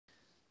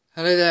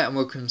Hello there and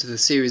welcome to the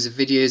series of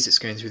videos that's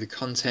going through the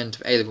content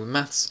of A-Level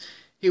Maths.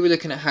 Here we're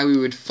looking at how we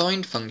would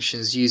find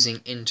functions using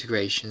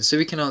integration, so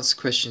we can answer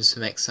questions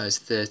from exercise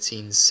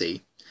 13c.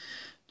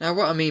 Now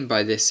what I mean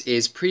by this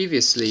is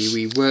previously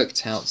we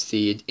worked out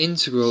the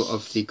integral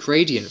of the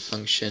gradient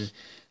function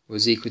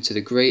was equal to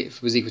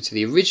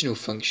the original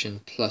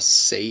function plus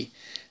c,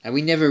 and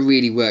we never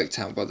really worked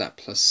out what that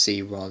plus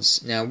c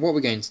was. Now what we're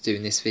going to do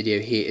in this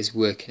video here is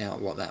working out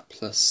what that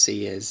plus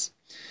c is.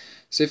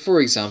 So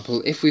for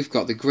example, if we've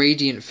got the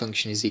gradient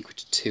function is equal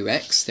to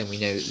 2x, then we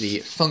know that the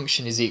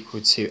function is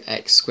equal to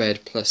x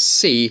squared plus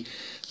c,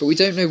 but we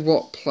don't know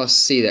what plus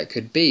c that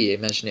could be.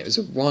 Imagine it was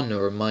a 1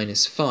 or a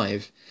minus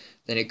 5,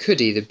 then it could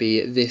either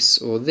be this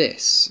or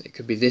this. It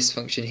could be this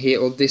function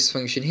here or this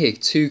function here,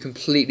 two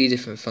completely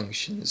different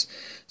functions.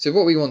 So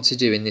what we want to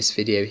do in this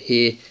video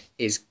here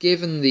is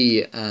given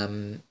the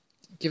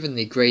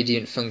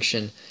gradient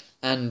function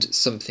and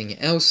something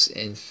else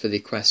in for the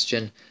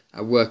question,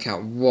 work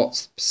out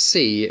what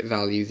c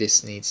value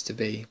this needs to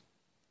be.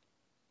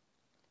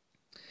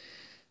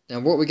 Now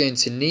what we're going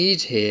to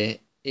need here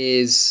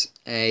is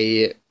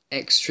a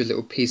extra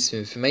little piece of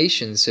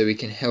information so we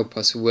can help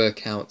us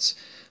work out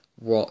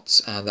what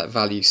that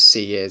value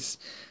c is.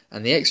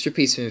 And the extra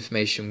piece of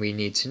information we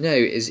need to know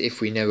is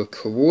if we know a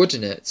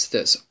coordinate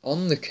that's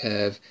on the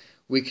curve,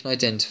 we can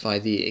identify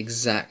the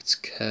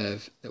exact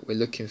curve that we're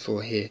looking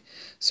for here.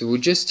 So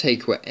we'll just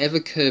take whatever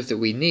curve that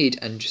we need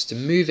and just to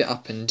move it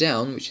up and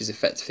down, which is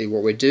effectively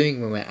what we're doing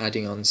when we're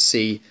adding on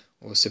c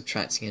or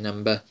subtracting a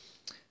number,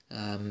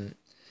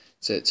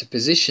 to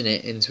position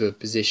it into a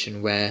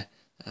position where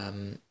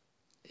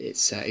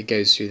it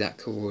goes through that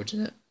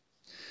coordinate.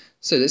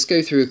 So let's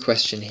go through a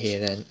question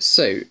here then.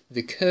 So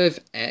the curve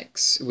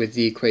x with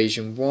the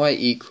equation y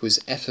equals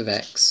f of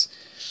x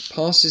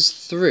passes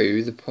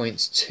through the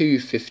points 2,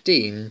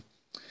 15,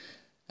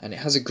 and it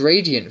has a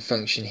gradient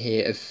function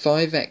here of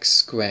 5x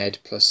squared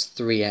plus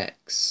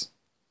 3x.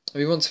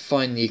 We want to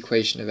find the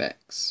equation of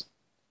x.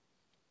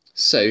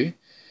 So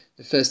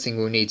the first thing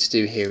we'll need to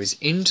do here is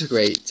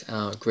integrate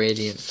our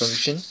gradient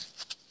function,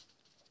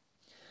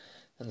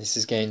 and this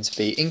is going to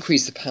be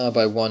increase the power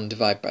by 1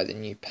 divided by the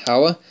new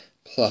power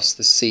plus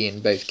the c in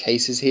both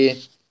cases here.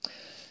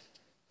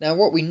 Now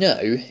what we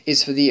know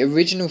is for the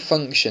original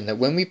function that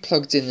when we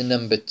plugged in the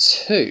number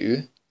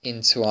 2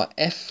 into our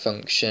f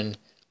function,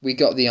 we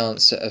got the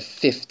answer of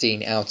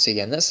 15 out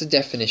again. That's the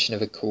definition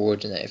of a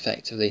coordinate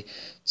effectively.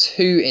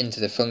 2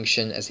 into the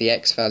function as the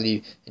x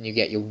value and you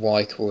get your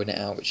y coordinate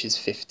out, which is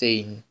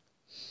 15.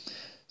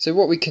 So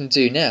what we can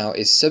do now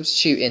is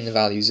substitute in the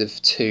values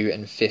of 2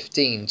 and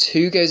 15.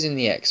 2 goes in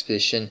the x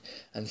position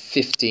and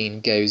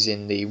 15 goes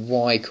in the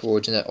y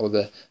coordinate or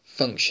the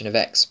function of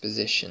x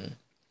position.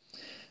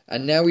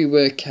 And now we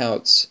work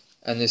out,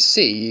 and the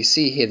c, you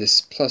see here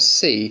this plus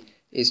c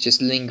is just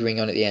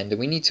lingering on at the end, and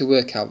we need to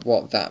work out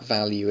what that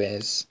value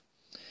is.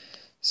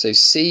 So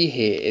c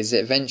here is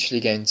eventually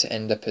going to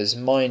end up as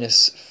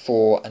minus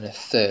 4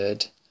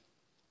 1/3.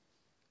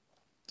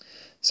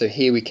 So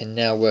here we can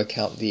now work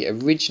out the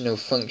original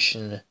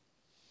function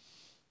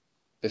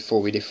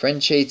before we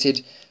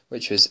differentiated,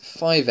 which was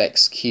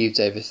 5x cubed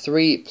over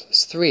 3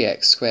 plus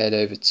 3x squared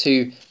over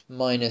 2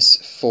 minus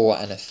 4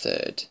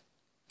 1/3.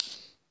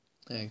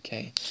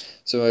 Okay,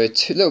 so a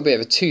little bit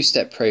of a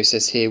two-step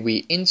process here.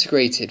 We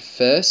integrated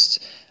first,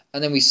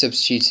 and then we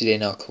substituted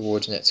in our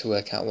coordinate to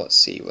work out what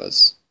c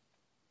was.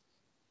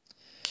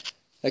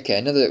 Okay,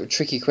 another little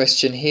tricky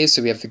question here.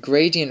 So we have the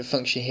gradient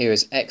function here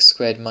as x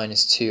squared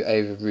minus 2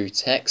 over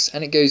root x,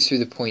 and it goes through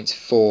the point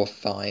 4,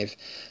 5.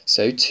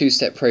 So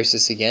two-step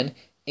process again.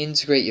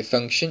 Integrate your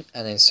function,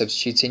 and then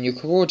substitute in your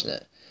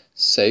coordinate.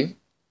 So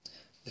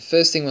the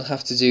first thing we'll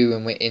have to do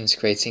when we're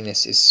integrating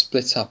this is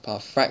split up our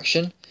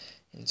fraction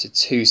into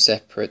two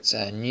separate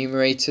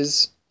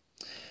numerators.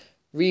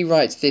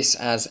 Rewrite this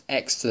as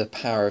x to the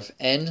power of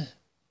n,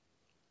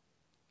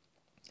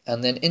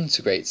 and then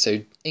integrate.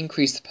 So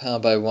increase the power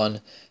by 1,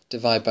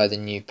 divide by the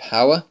new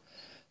power.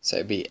 So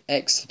it would be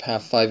x to the power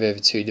of 5 over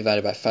 2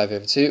 divided by 5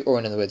 over 2, or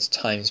in other words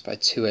times by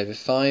 2 over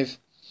 5.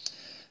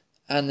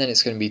 And then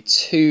it's going to be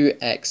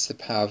 2x to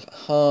the power of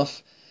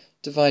half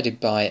divided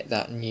by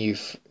that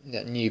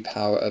new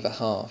power over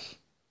half.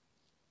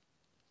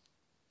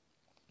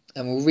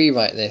 And we'll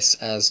rewrite this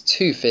as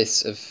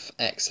 2/5 of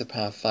x to the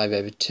power of 5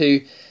 over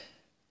 2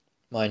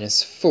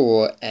 minus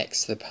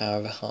 4x to the power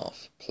of a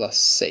half plus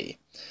c.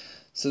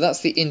 So that's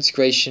the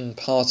integration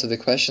part of the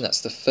question.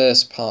 That's the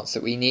first part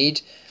that we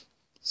need.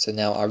 So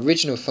now our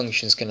original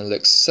function is going to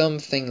look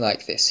something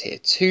like this here.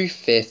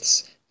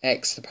 2/5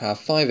 x to the power of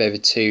 5 over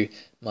 2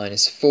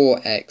 minus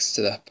 4x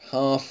to the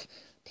half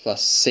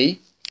plus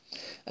c.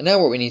 And now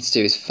what we need to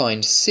do is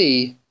find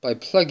c by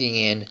plugging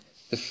in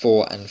the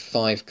 4 and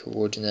 5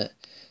 coordinate.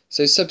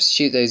 So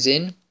substitute those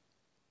in,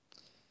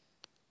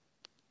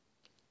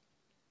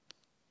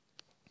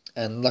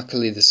 and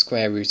luckily the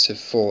square root of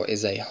 4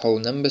 is a whole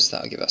number, so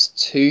that will give us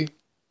 2.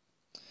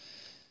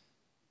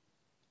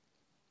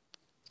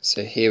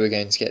 So here we're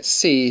going to get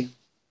c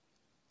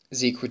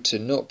is equal to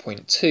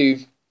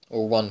 0.2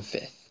 or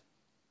 1/5.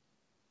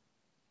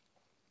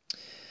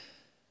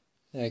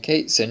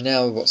 Okay, so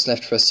now what's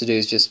left for us to do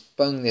is just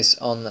bung this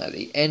on at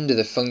the end of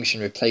the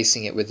function,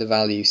 replacing it with the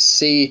value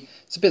c.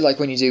 It's a bit like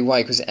when you do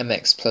y equals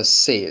mx plus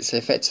c, it's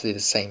effectively the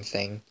same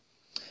thing.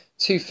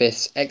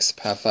 2/5 x to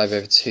the power 5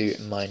 over 2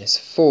 minus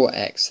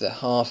 4x to the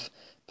half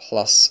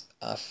plus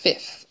a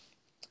fifth.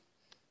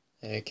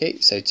 Okay,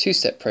 so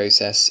two-step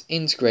process,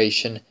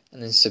 integration,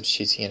 and then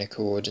substituting in a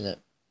coordinate.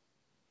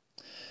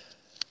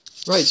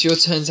 Right, it's your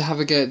turn to have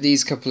a go at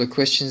these couple of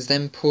questions,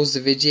 then pause the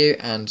video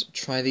and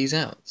try these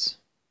out.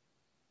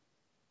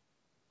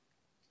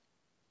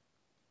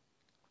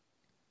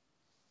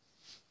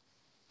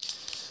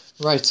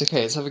 Right,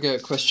 okay, let's have a go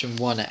at question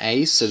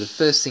 1a. So the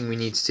first thing we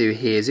need to do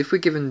here is if we're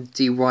given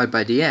dy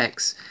by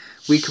dx,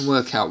 we can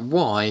work out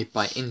y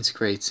by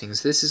integrating.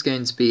 So this is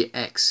going to be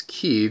x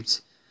cubed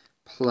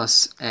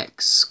plus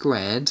x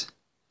squared,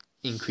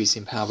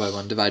 increasing power by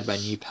 1 divided by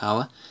new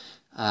power,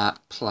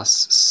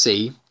 plus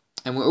c.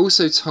 And we're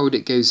also told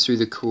it goes through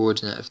the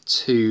coordinate of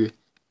 2,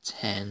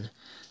 10.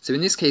 So in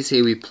this case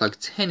here we plug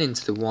 10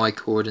 into the y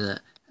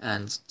coordinate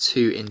and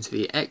 2 into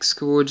the x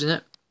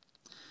coordinate,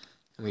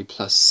 and we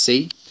plus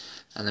c.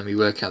 And then we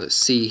work out that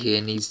c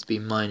here needs to be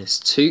minus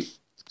 2.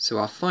 So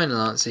our final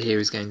answer here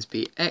is going to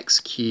be x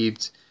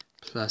cubed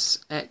plus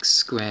x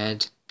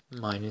squared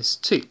minus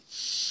 2.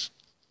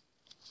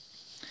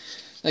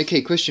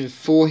 Okay, question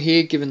 4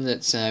 here, given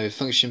that the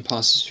function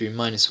passes through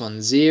minus 1,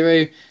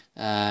 0,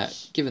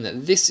 given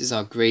that this is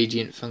our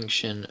gradient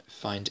function,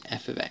 find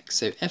f of x.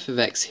 So f of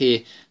x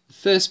here, the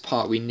first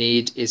part we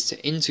need is to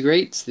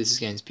integrate. So this is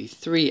going to be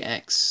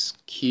 3x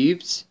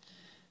cubed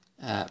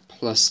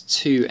plus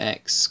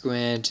 2x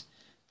squared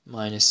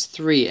minus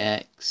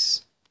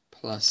 3x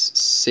plus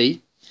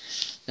c.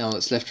 Now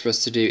what's left for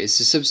us to do is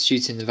to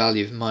substitute in the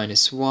value of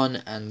minus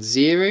 1 and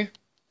 0.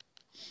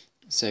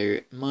 So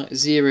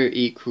 0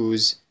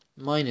 equals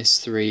minus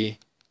 3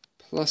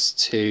 plus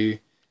 2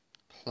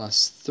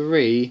 plus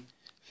 3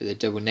 for the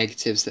double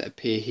negatives that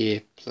appear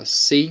here plus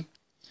c.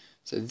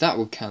 So that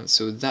will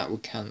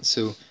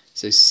cancel,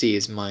 so c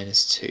is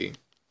minus 2.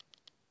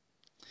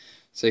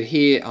 So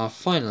here our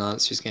final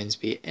answer is going to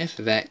be f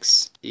of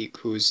x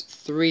equals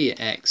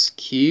 3x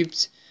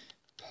cubed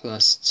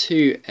plus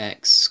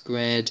 2x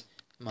squared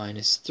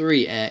minus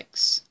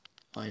 3x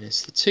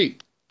minus the 2.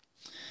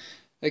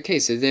 Okay,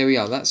 so there we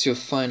are. That's your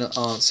final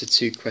answer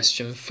to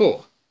question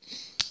 4.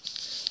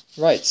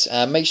 Right,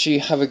 make sure you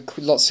have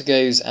lots of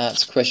goes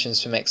at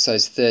questions from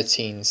exercise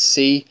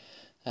 13c.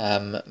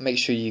 Make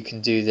sure you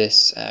can do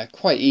this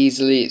quite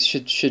easily. It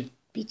shouldn't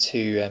be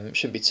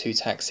too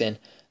taxing.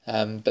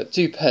 But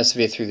do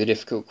persevere through the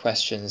difficult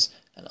questions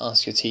and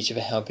ask your teacher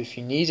for help if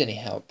you need any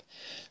help.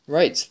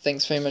 Right,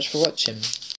 thanks very much for watching.